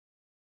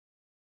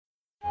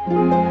Well,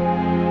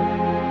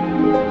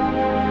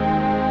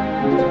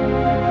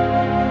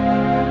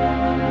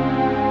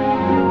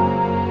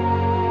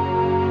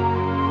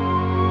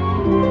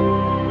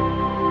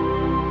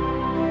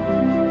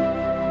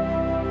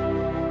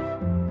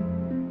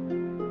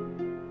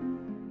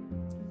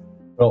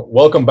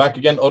 welcome back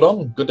again,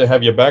 Odon. Good to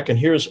have you back. And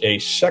here's a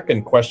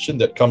second question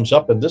that comes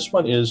up, and this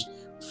one is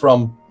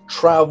from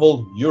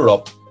Travel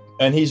Europe,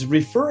 and he's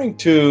referring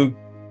to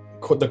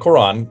the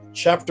Quran,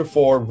 chapter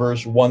 4,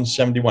 verse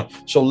 171.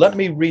 So let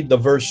me read the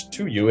verse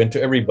to you and to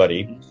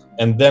everybody,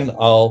 and then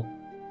I'll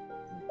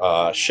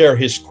share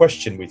his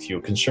question with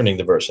you concerning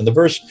the verse. And the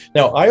verse,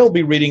 now I'll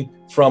be reading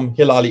from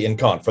Hilali and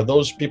Khan. For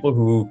those people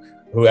who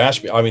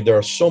ask me, I mean, there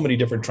are so many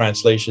different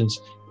translations.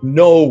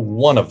 No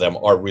one of them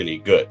are really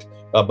good.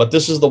 But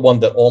this is the one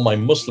that all my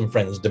Muslim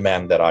friends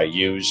demand that I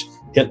use.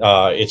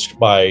 It's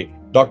by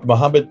Dr.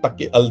 Muhammad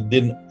Taqi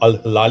al-Din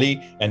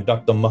al-Hilali and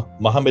Dr.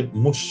 Muhammad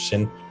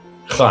Muhsin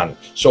Khan.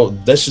 So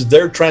this is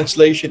their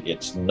translation.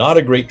 It's not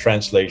a great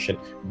translation,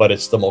 but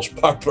it's the most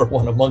popular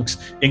one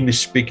amongst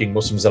English-speaking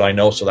Muslims that I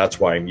know, so that's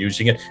why I'm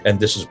using it. And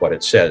this is what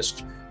it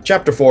says.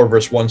 Chapter 4,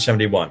 verse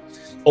 171.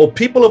 O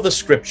people of the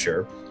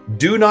scripture,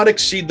 do not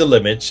exceed the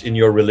limits in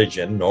your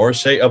religion, nor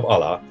say of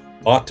Allah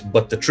aught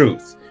but the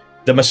truth.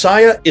 The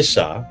Messiah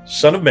Isa,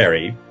 son of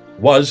Mary,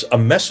 was a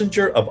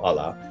messenger of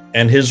Allah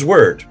and his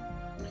word,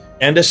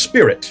 and a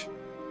spirit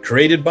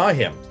created by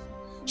him.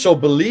 So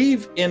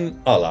believe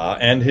in Allah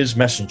and his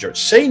messenger.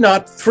 Say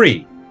not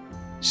three.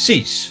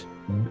 Cease.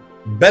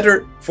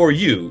 Better for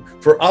you,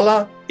 for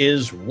Allah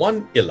is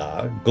one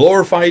ilah,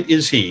 glorified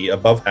is he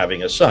above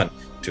having a son.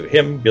 To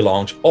him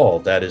belongs all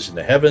that is in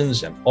the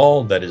heavens and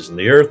all that is in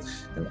the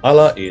earth, and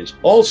Allah is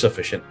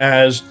all-sufficient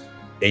as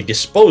a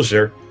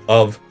disposer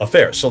of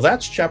affairs. So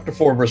that's chapter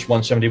 4, verse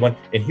 171.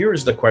 And here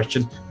is the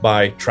question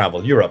by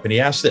Travel Europe. And he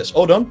asks this,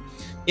 Odon,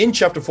 in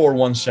chapter 4,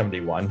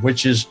 171,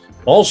 which is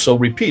also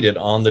repeated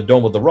on the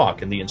Dome of the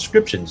Rock and the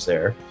inscriptions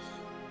there,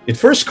 it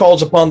first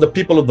calls upon the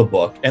people of the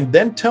book and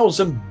then tells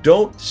them,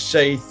 don't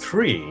say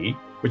three,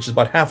 which is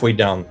about halfway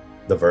down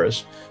the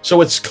verse.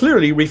 So it's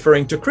clearly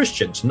referring to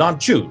Christians, not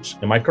Jews.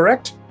 Am I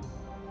correct?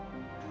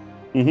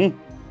 Mm-hmm.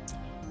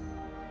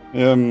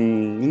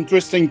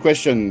 Interesting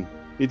question.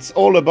 It's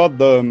all about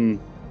the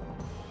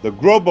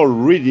global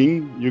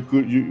reading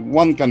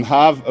one can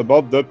have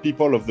about the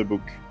people of the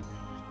book.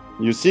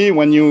 You see,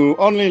 when you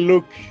only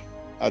look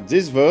at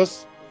this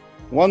verse,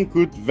 one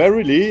could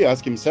verily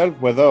ask himself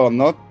whether or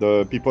not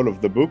the people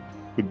of the book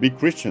could be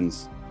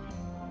Christians.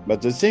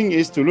 But the thing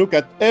is to look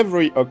at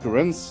every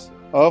occurrence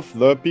of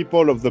the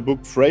people of the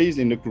book phrase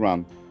in the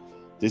Quran.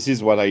 This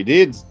is what I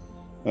did.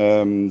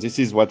 This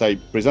is what I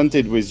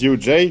presented with you,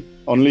 Jay.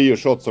 Only a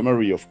short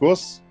summary, of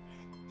course.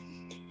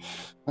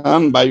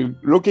 And by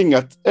looking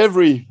at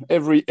every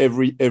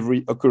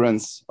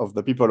occurrence of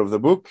the people of the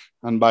book,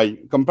 and by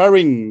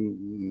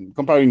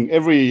comparing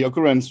every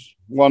occurrence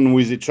one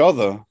with each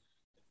other,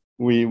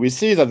 we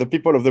see that the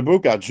people of the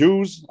book are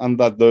Jews, and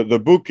that the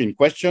book in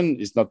question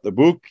is not the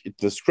book, it's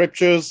the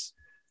scriptures,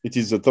 it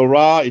is the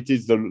Torah, it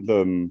is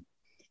the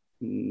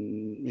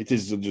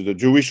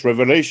Jewish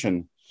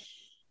revelation.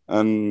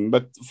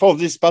 But for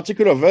this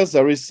particular verse,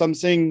 there is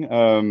something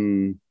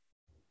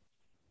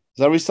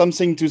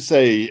to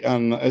say,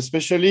 and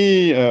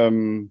especially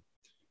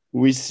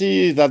we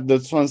see that the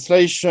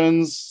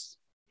translations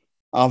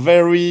are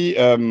very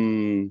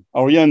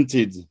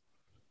oriented.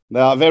 They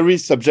are very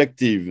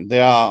subjective. They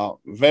are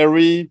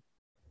very,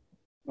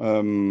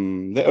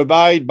 they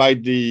abide by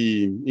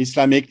the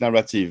Islamic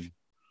narrative.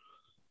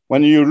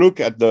 When you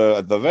look at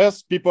the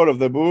verse, people of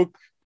the book,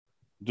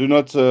 do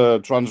not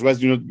transgress,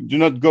 do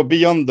not go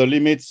beyond the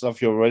limits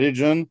of your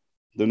religion,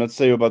 do not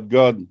say about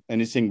God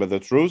anything but the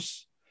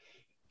truth.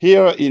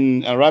 Here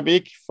in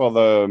Arabic, for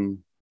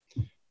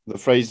the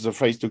phrase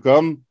to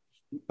come,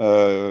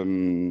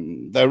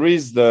 there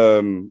is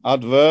the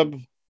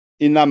adverb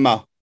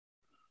inama.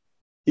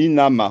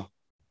 Inama.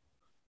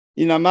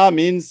 Inama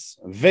means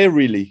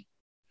verily.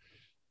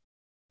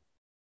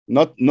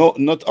 Not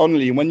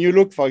only. When you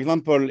look, for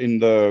example, in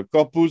the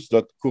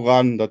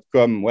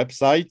corpus.quran.com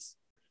website,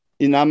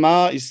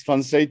 inama is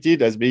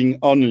translated as being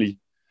only.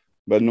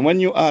 But when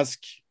you ask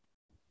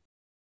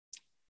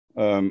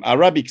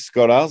Arabic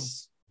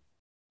scholars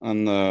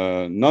and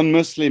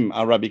non-Muslim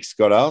Arabic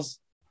scholars,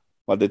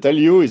 what they tell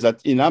you is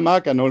that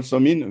inama can also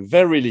mean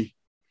verily.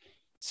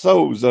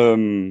 So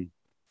the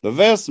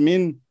verse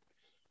means,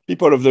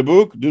 people of the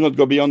book, do not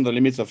go beyond the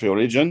limits of your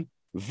religion.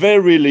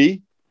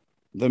 Verily,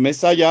 the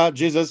Messiah,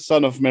 Jesus,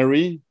 son of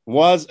Mary,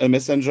 was a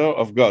messenger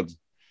of God.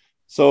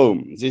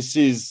 So this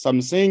is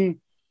something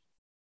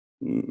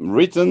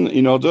written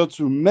in order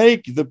to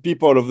make the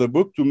people of the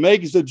book, to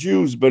make the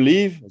Jews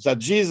believe that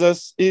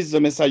Jesus is the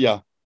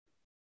Messiah.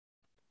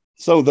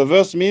 So the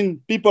verse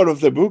means people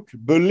of the book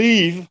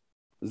believe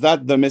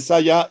that the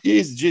Messiah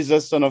is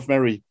Jesus, son of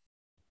Mary.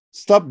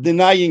 Stop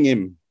denying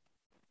him.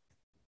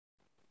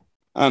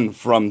 And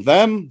from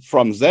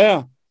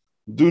there,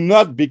 do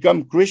not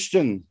become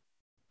Christian.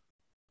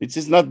 It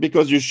is not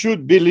because you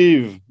should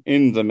believe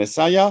in the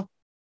Messiah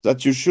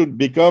that you should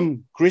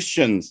become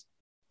Christians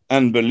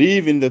and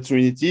believe in the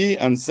Trinity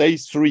and say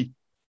three.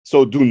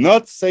 So do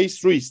not say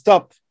three,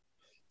 stop.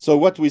 So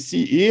what we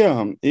see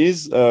here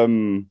is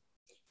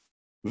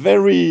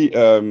very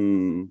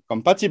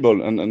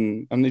compatible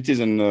and it is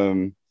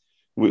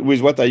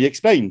with what I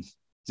explained.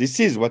 This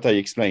is what I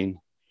explained.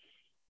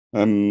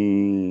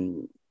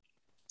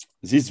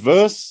 This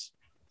verse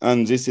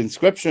and this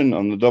inscription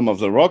on the Dome of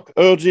the Rock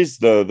urges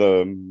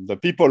the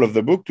people of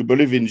the book to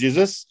believe in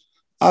Jesus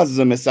as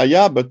the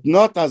Messiah, but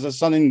not as a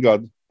son in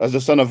God, as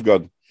the Son of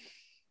God.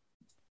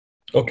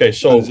 Okay,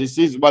 so and this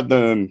is what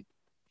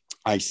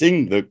I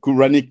think the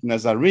Quranic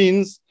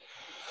Nassarenes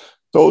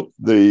taught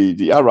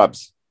the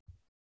Arabs.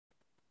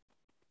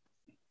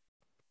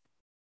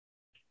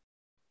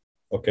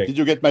 okay. Did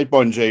you get my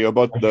point, Jay,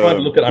 about I'm the trying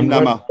to look at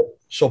inama?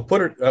 So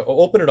put it,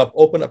 open it up,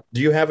 open up.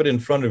 Do you have it in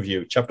front of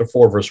you? Chapter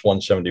 4, verse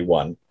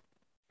 171.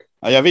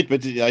 I have it,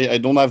 but I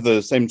don't have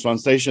the same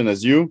translation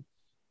as you.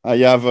 I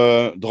have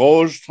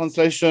Droge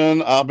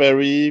translation,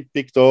 Arbery,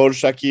 Pictol,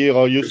 Shakir,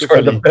 or Yusuf Those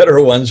are the Ali.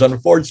 better ones,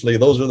 unfortunately.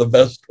 Those are the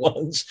best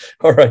ones.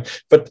 All right.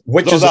 But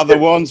which Those is are the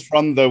ones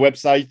from the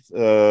website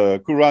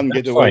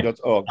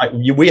QuranGetaway.org.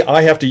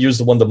 I have to use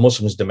the one the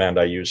Muslims demand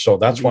I use. So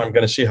that's why I'm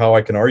going to see how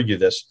I can argue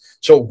this.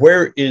 So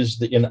where is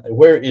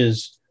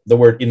the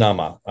word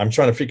inama? I'm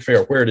trying to figure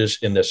out where it is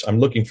in this. I'm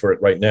looking for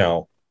it right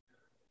now.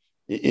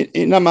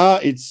 Inama,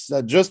 it's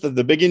just at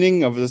the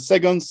beginning of the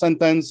second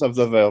sentence of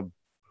the verb.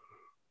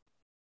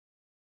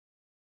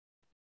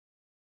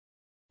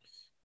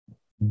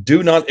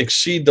 Do not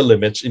exceed the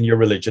limits in your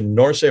religion,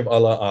 nor say of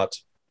Allah at.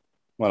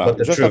 Voilà.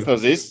 Just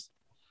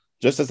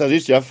after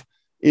this, you have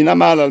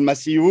Inama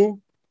al-Masihu,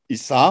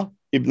 Isa,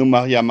 Ibn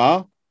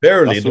Maryama.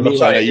 Verily, the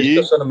Messiah is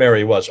the son of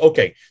Mary was.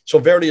 Okay, so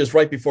verily is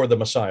right before the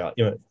Messiah.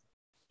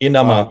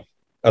 Inama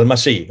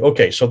al-Masih.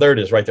 Okay, so there it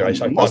is right there.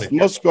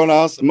 Most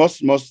scholars,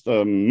 most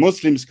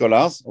Muslim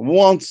scholars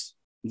want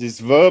this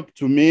verb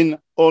to mean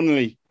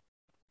only.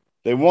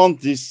 They want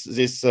this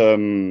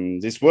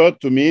word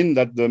to mean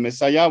that the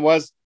Messiah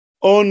was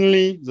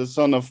only the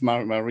son of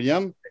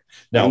Maryam.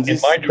 Now, in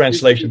my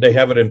translation, they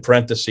have it in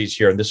parentheses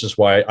here, and this is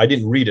why I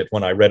didn't read it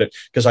when I read it,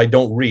 because I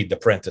don't read the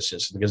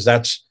parentheses, because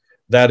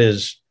that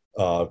is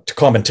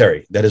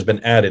commentary that has been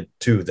added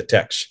to the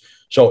text.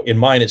 So in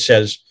mine, it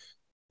says,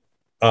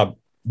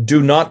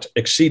 do not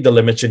exceed the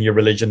limits in your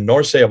religion,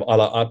 nor say of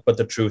Allah but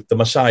the truth. The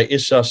Messiah,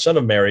 Isa, son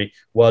of Mary,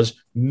 was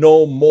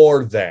no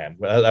more than.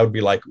 Well, that would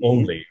be like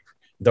only.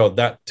 Though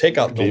that take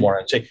out no more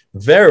and say,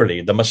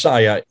 verily, the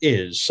Messiah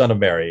is son of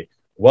Mary,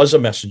 was a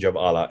messenger of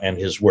Allah and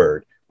his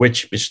word,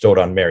 which bestowed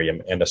on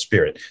Maryam and a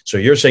spirit. So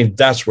you're saying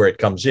that's where it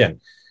comes in.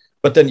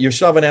 But then you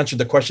still haven't answered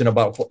the question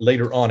about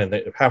later on in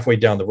the halfway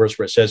down the verse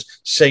where it says,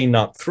 say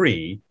not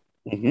three,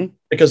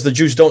 because the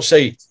Jews don't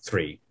say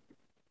three.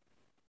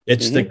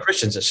 It's the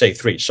Christians that say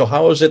three. So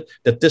how is it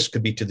that this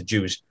could be to the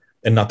Jews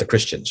and not the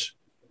Christians?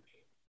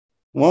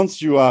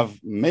 Once you have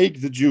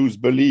made the Jews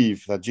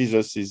believe that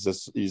Jesus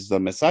is the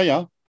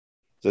Messiah,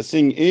 the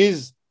thing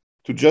is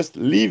to just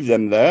leave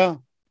them there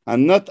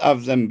and not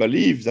have them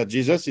believe that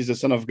Jesus is the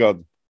Son of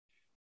God.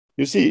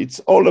 You see, it's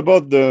all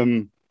about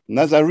the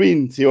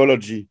Nazarene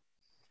theology.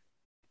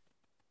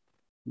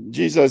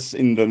 Jesus,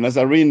 in the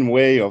Nazarene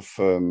way of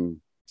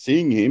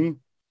seeing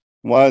him,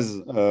 was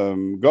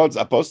God's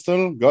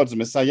apostle, God's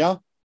Messiah,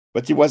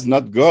 but he was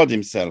not God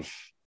himself.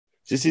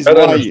 This is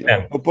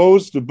why,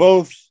 opposed to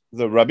both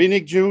the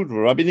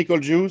rabbinical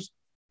Jews,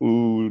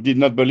 who did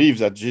not believe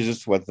that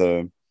Jesus was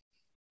the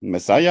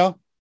Messiah,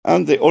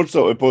 and they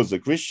also opposed the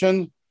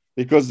Christian,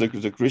 because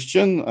the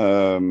Christian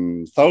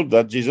thought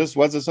that Jesus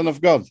was the Son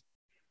of God.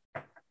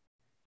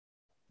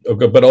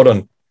 Okay, but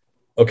Odon,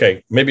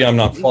 okay, maybe I'm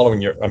not following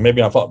your,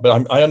 maybe I'm following,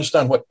 but I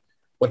understand what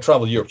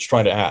Travel Europe's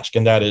trying to ask,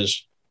 and that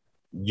is,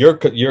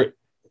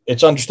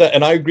 it's understand,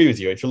 and I agree with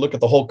you. If you look at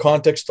the whole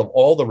context of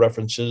all the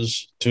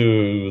references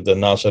to the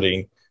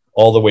Nassarenes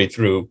all the way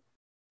through,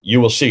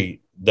 you will see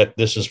that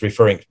this is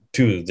referring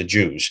to the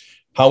Jews.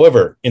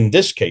 However, in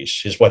this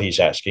case, is what he's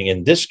asking.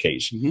 In this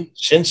case,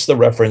 since the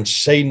reference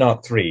 "say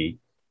not three,"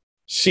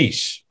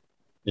 cease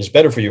is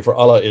better for you, for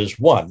Allah is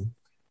one.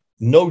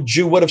 No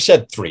Jew would have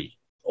said three.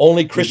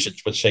 Only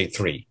Christians would say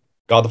three: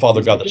 God the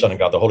Father, God the Son, and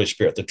God the Holy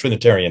Spirit. The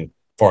Trinitarian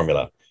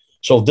formula.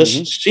 So this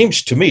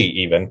seems to me,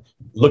 even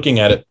looking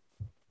at it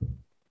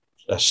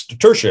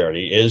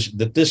tertiarily, is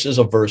that this is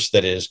a verse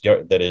that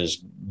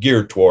is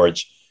geared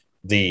towards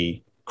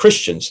the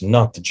Christians,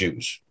 not the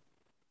Jews.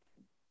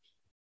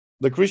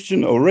 The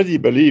Christian already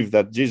believe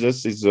that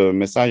Jesus is the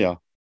Messiah.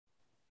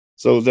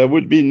 So there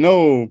would be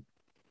no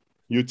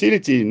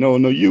utility, no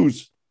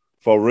use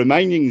for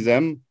reminding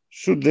them,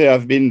 should they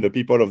have been the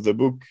people of the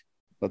book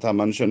that are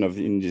mentioned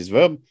in this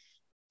verb,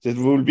 there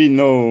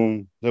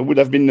would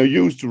have been no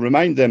use to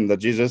remind them that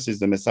Jesus is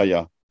the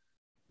Messiah.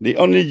 The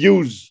only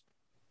use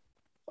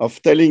of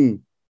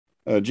telling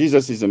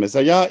Jesus is the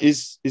Messiah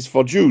is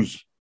for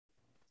Jews,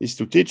 is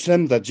to teach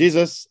them that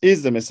Jesus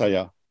is the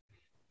Messiah.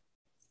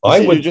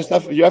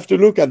 You have to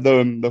look at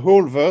the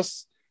whole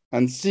verse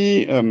and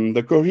see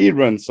the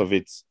coherence of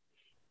it.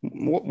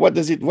 what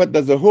does it? What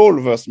does the whole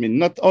verse mean?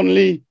 Not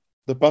only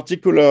the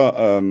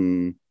particular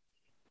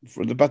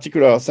for the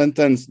particular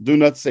sentence. Do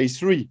not say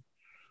three,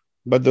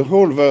 but the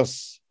whole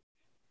verse.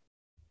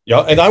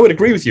 Yeah, and I would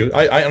agree with you.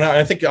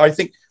 I think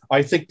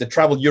that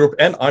Travel Europe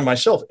and I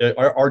myself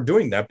are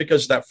doing that,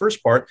 because that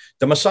first part,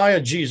 the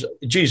Messiah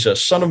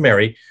Jesus, son of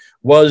Mary,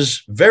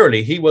 was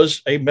verily, he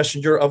was a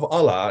messenger of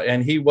Allah,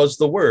 and he was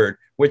the word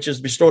which is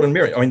bestowed on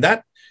Mary. I mean,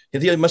 that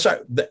the Messiah,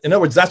 in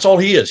other words, that's all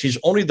he is. He's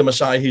only the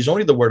Messiah. He's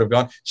only the word of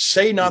God.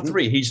 Say not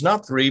three. He's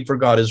not three, for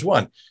God is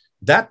one.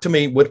 That to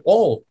me would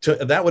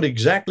that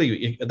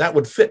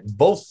would fit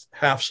both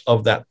halves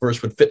of that verse,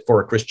 would fit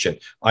for a Christian.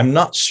 I'm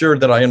not sure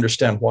that I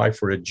understand why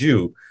for a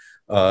Jew.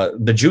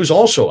 The Jews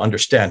also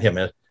understand him,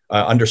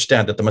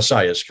 understand that the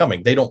Messiah is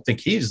coming. They don't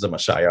think he's the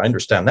Messiah. I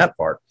understand that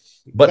part.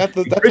 But that's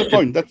the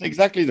point. That's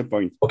exactly the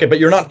point. Okay, but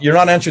you're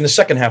not answering the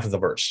second half of the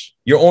verse.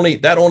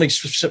 That only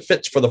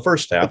fits for the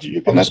first half. But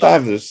you cannot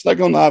have the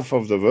second half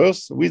of the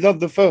verse without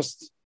the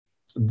first.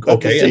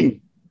 Okay.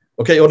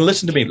 Okay, well,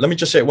 listen to me. Let me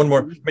just say it one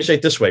more. Let me say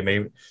it this way,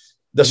 maybe.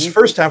 This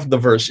first half of the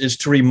verse is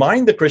to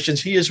remind the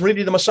Christians he is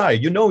really the Messiah.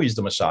 You know he's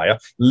the Messiah.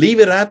 Leave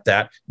it at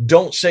that.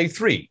 Don't say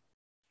three.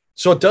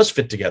 So it does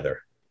fit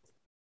together.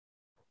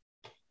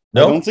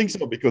 No? I don't think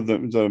so, because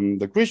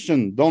the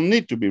Christian don't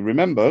need to be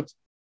remembered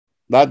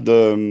that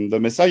the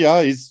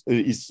Messiah is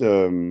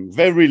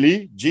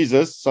verily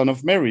Jesus, son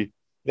of Mary.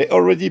 They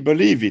already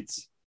believe it.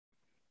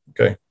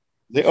 Okay.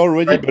 They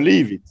already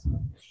believe it.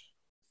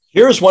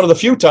 Here's one of the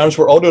few times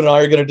where Odon and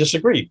I are going to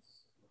disagree.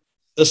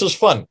 This is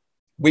fun.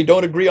 We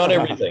don't agree on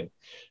everything.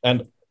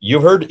 And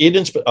you've heard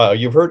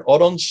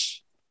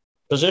Odon's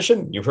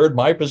position. You've heard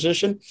my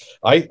position.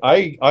 I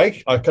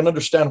can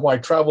understand why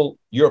Travel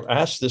Europe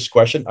asked this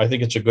question. I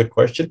think it's a good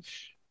question.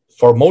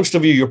 For most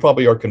of you, you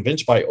probably are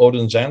convinced by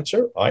Odon's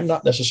answer. I'm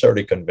not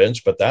necessarily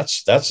convinced, but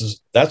that's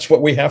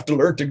what we have to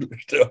learn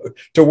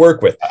to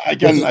work with. I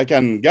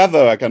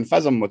can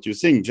fathom what you're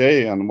saying,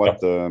 Jay, and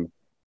what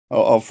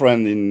our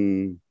friend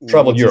in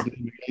Travel Europe,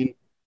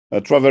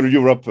 Travel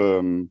Europe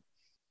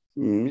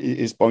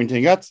is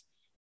pointing at.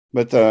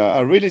 But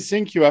I really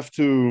think you have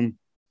to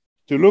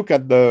look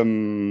at the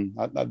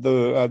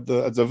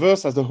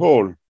verse as a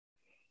whole,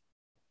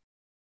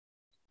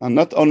 and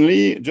not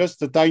only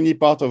just a tiny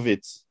part of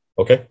it.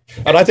 Okay,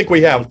 and I think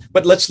we have,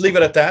 but let's leave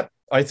it at that.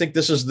 I think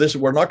this.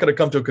 We're not going to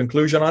come to a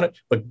conclusion on it,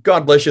 but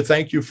God bless you.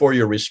 Thank you for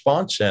your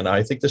response, and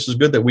I think this is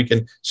good that we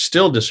can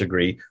still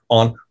disagree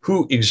on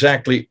who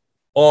exactly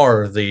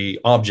are the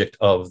object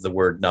of the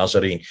word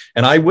Nazarene.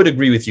 And I would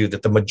agree with you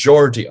that the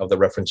majority of the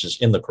references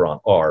in the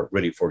Quran are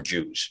really for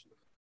Jews.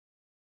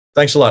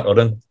 Thanks a lot,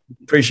 Odon.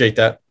 Appreciate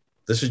that.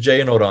 This is Jay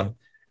and Odon.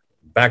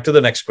 Back to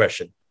the next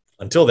question.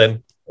 Until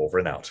then, over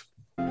and out.